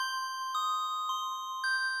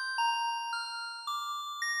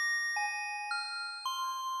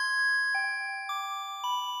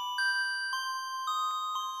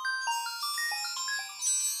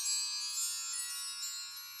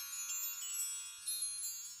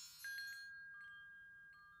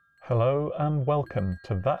Hello and welcome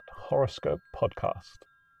to That Horoscope Podcast.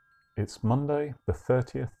 It's Monday, the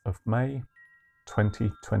 30th of May,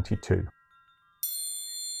 2022.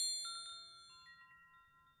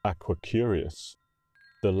 Aquacurious,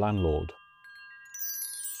 the landlord.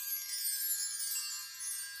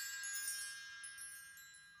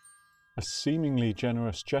 A seemingly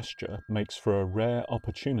generous gesture makes for a rare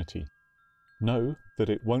opportunity. Know that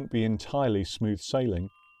it won't be entirely smooth sailing,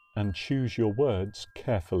 and choose your words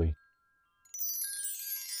carefully.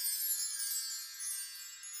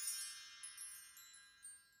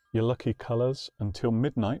 Your lucky colours until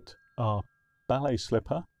midnight are ballet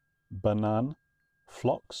slipper, banane,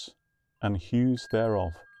 phlox, and hues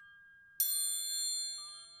thereof.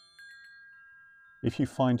 If you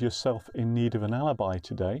find yourself in need of an alibi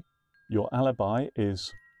today, your alibi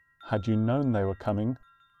is, had you known they were coming,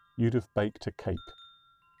 you'd have baked a cake.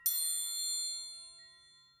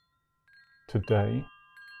 Today,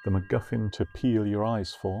 the MacGuffin to peel your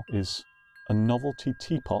eyes for is a novelty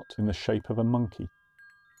teapot in the shape of a monkey.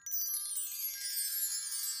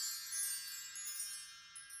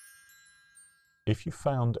 If you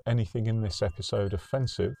found anything in this episode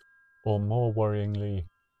offensive, or more worryingly,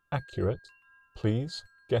 accurate, please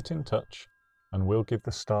get in touch and we'll give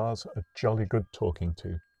the stars a jolly good talking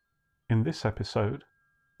to. In this episode,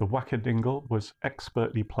 the Wackadingle was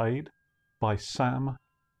expertly played by Sam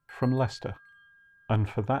from Leicester, and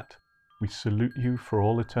for that we salute you for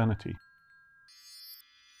all eternity.